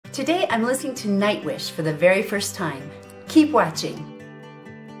Today I'm listening to Nightwish for the very first time. Keep watching.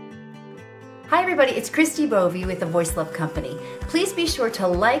 Hi everybody, it's Christi Bovee with the Voice Love Company. Please be sure to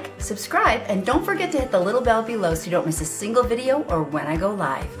like, subscribe, and don't forget to hit the little bell below so you don't miss a single video or when I go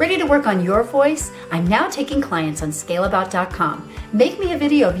live. Ready to work on your voice? I'm now taking clients on scaleabout.com. Make me a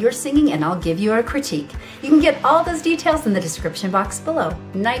video of your singing and I'll give you a critique. You can get all those details in the description box below.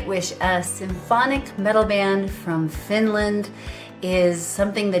 Nightwish, a symphonic metal band from Finland, is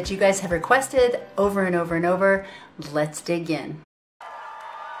something that you guys have requested over and over and over. Let's dig in.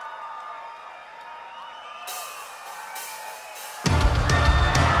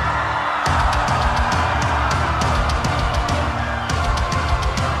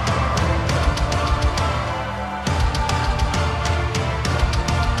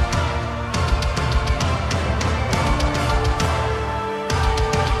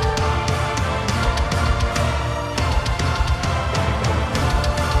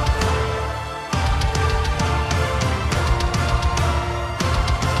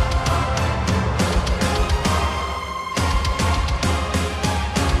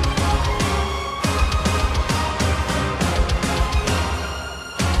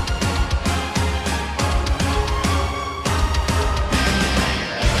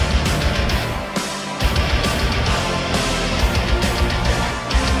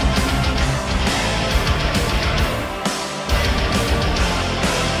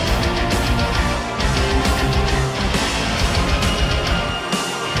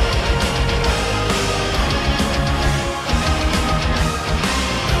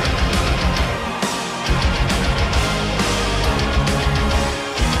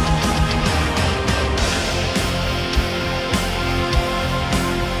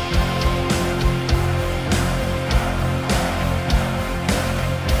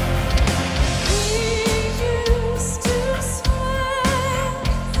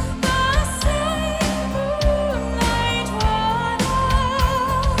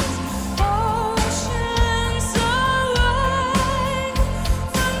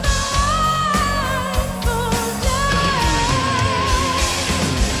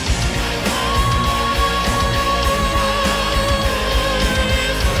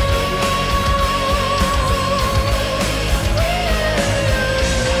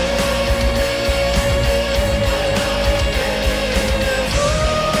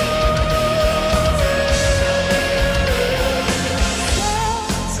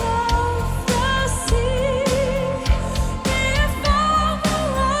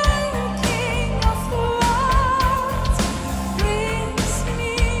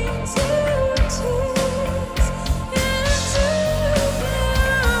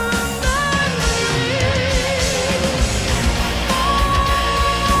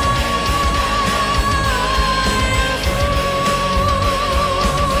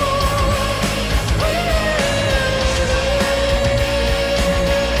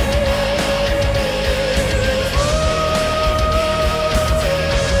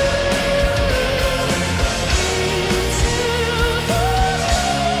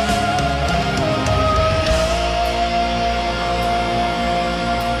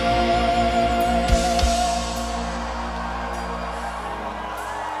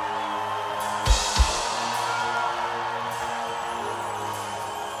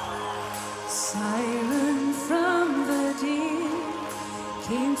 Siren from the deep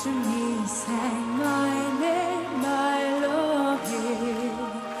came to me, sang my name, I love you.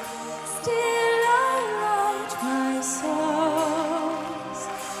 Still I write my songs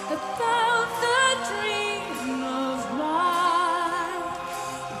about the dream of mine,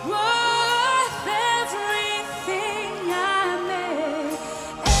 worth everything I may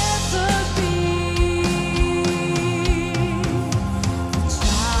ever be. The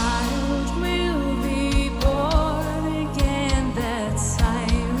child will be born again, that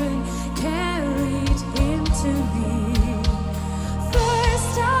siren carried him to me.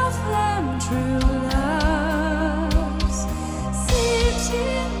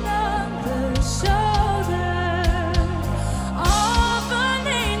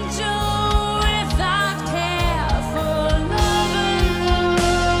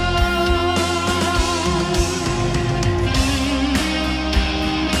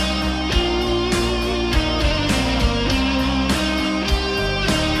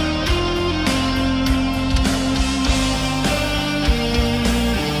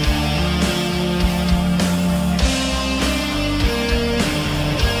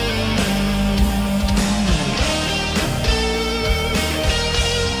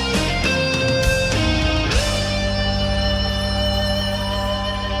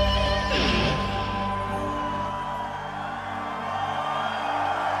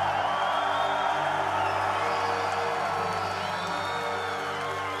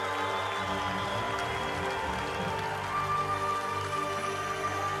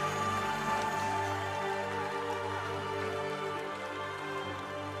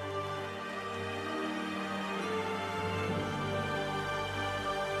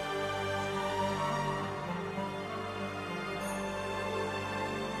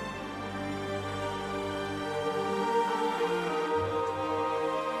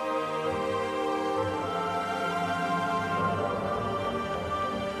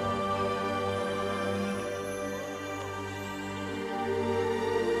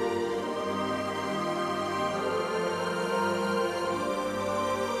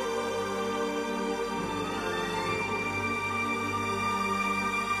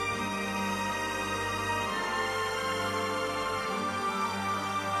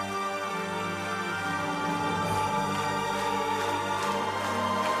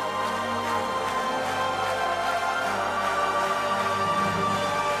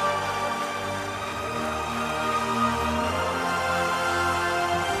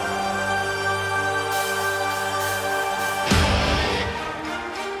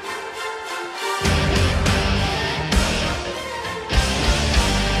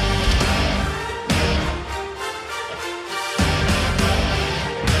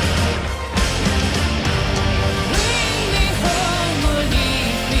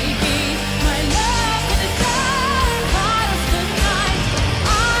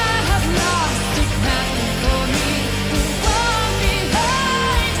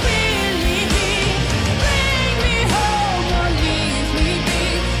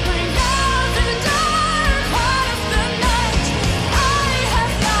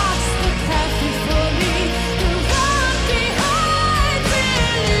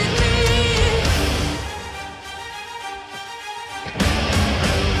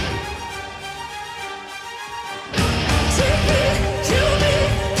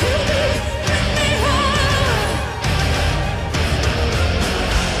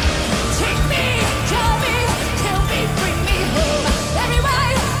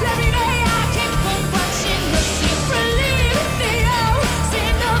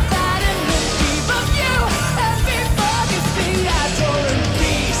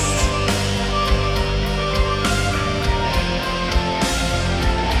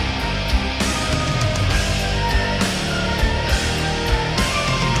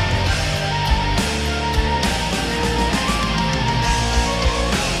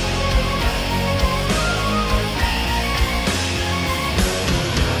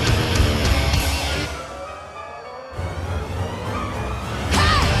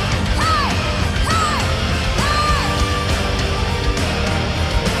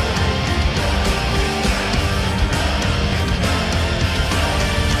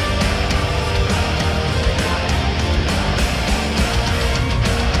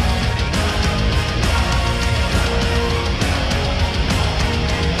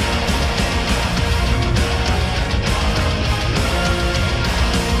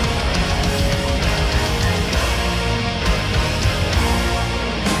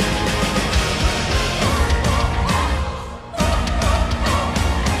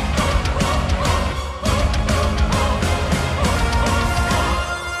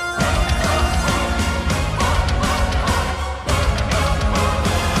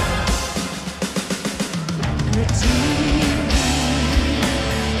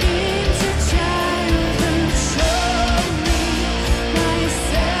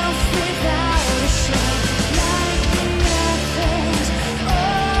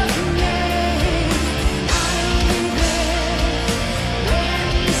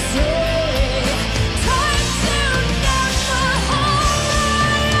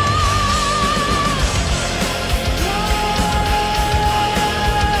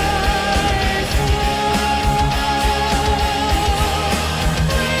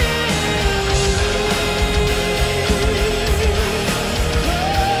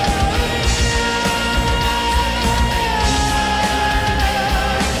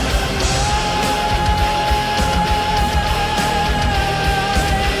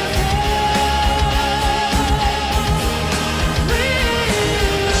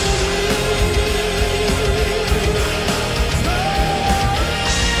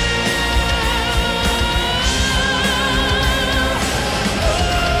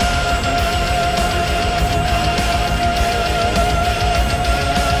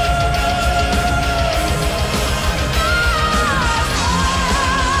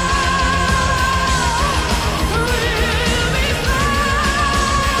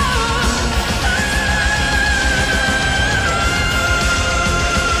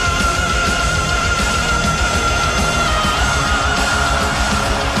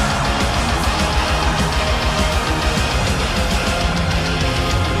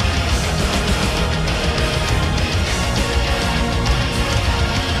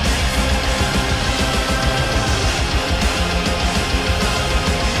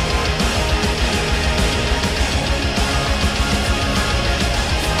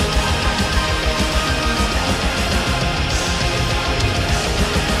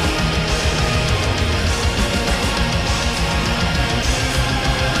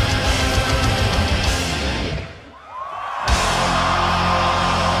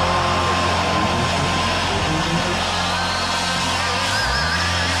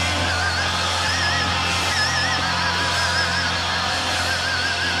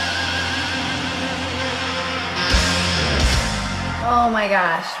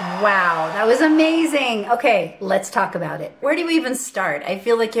 gosh, wow, that was amazing. Okay, let's talk about it. Where do we even start? I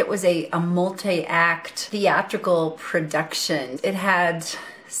feel like it was a multi-act theatrical production. It had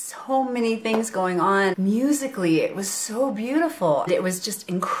so many things going on. Musically, it was so beautiful. It was just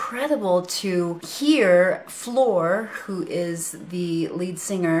incredible to hear Floor, who is the lead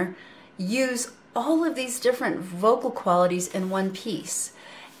singer, use all of these different vocal qualities in one piece.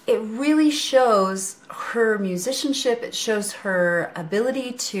 It really shows her musicianship. It shows her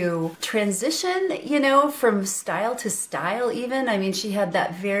ability to transition, you know, from style to style even. I mean, she had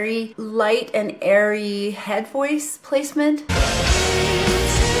that very light and airy head voice placement.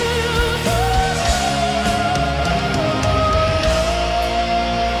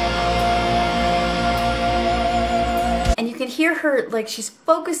 And you can hear her, like, she's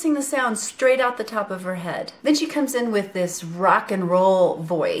focusing the sound straight out the top of her head. Then she comes in with this rock and roll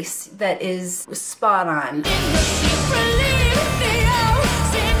voice that is spot on.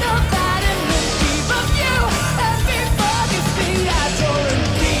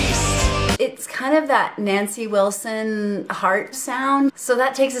 It's kind of that Nancy Wilson heart sound. So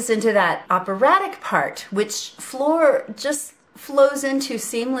that takes us into that operatic part, which Floor just flows into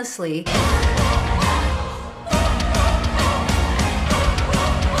seamlessly.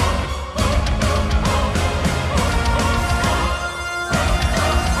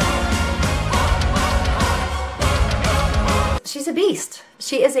 She's a beast.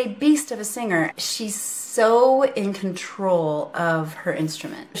 She is a beast of a singer. She's so in control of her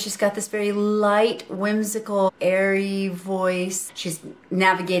instrument. She's got this very light, whimsical, airy voice. She's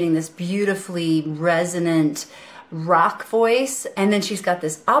navigating this beautifully resonant rock voice. And then she's got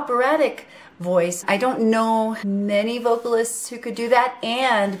this operatic voice. I don't know many vocalists who could do that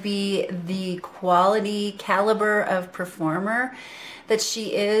and be the quality caliber of performer that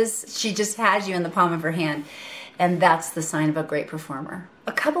she is. She just has you in the palm of her hand. And that's the sign of a great performer.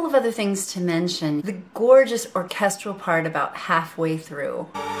 A couple of other things to mention. The gorgeous orchestral part about halfway through.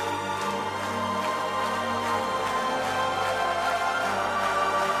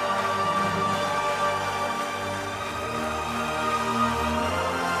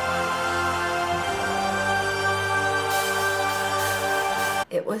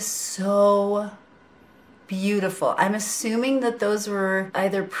 It was so beautiful. I'm assuming that those were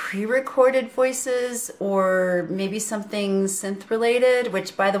either pre-recorded voices or maybe something synth related,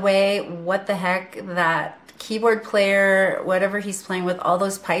 which, by the way, what the heck, that keyboard player, whatever he's playing with, all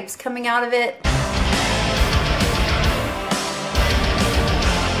those pipes coming out of it.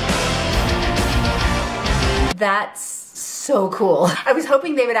 That's so cool. I was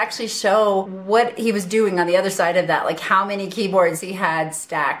hoping they would actually show what he was doing on the other side of that, like how many keyboards he had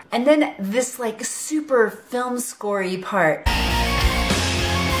stacked. And then this like super film score-y part.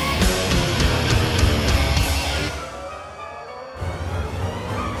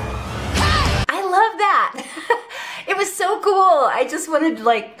 I love that. It was so cool. I just wanted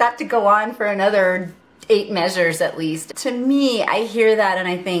like that to go on for another 8 measures at least. To me, I hear that and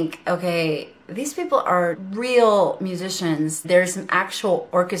I think, okay, these people are real musicians. There's some actual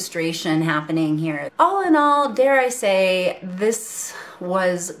orchestration happening here. All in all, dare I say, this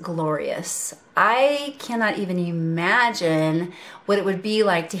was glorious. I cannot even imagine what it would be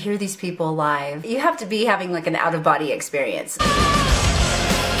like to hear these people live. You have to be having like an out-of-body experience.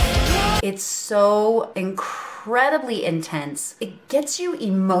 It's so incredibly intense. It gets you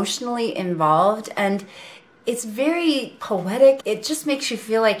emotionally involved and it's very poetic. It just makes you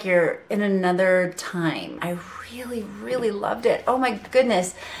feel like you're in another time. I really, really loved it. Oh my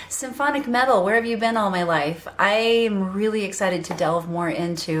goodness. Symphonic metal, where have you been all my life? I'm really excited to delve more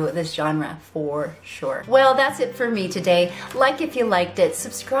into this genre for sure. Well, that's it for me today. Like if you liked it,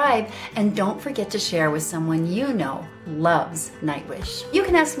 subscribe, and don't forget to share with someone you know loves Nightwish. You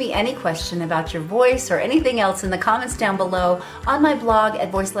can ask me any question about your voice or anything else in the comments down below, on my blog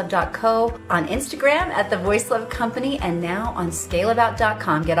at voicelove.co, on Instagram at The Voice Love Company, and now on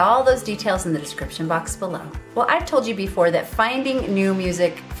scaleabout.com. Get all those details in the description box below. Well, I've told you before that finding new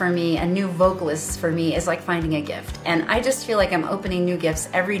music for me and new vocalists for me is like finding a gift. And I just feel like I'm opening new gifts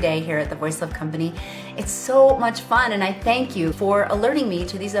every day here at The Voice Love Company. It's so much fun, and I thank you for alerting me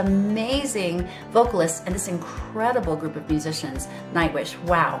to these amazing vocalists and this incredible group of musicians. Nightwish,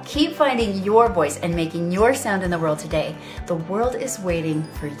 wow. Keep finding your voice and making your sound in the world today. The world is waiting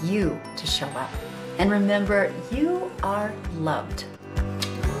for you to show up. And remember, you are loved.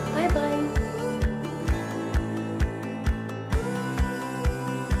 Bye-bye.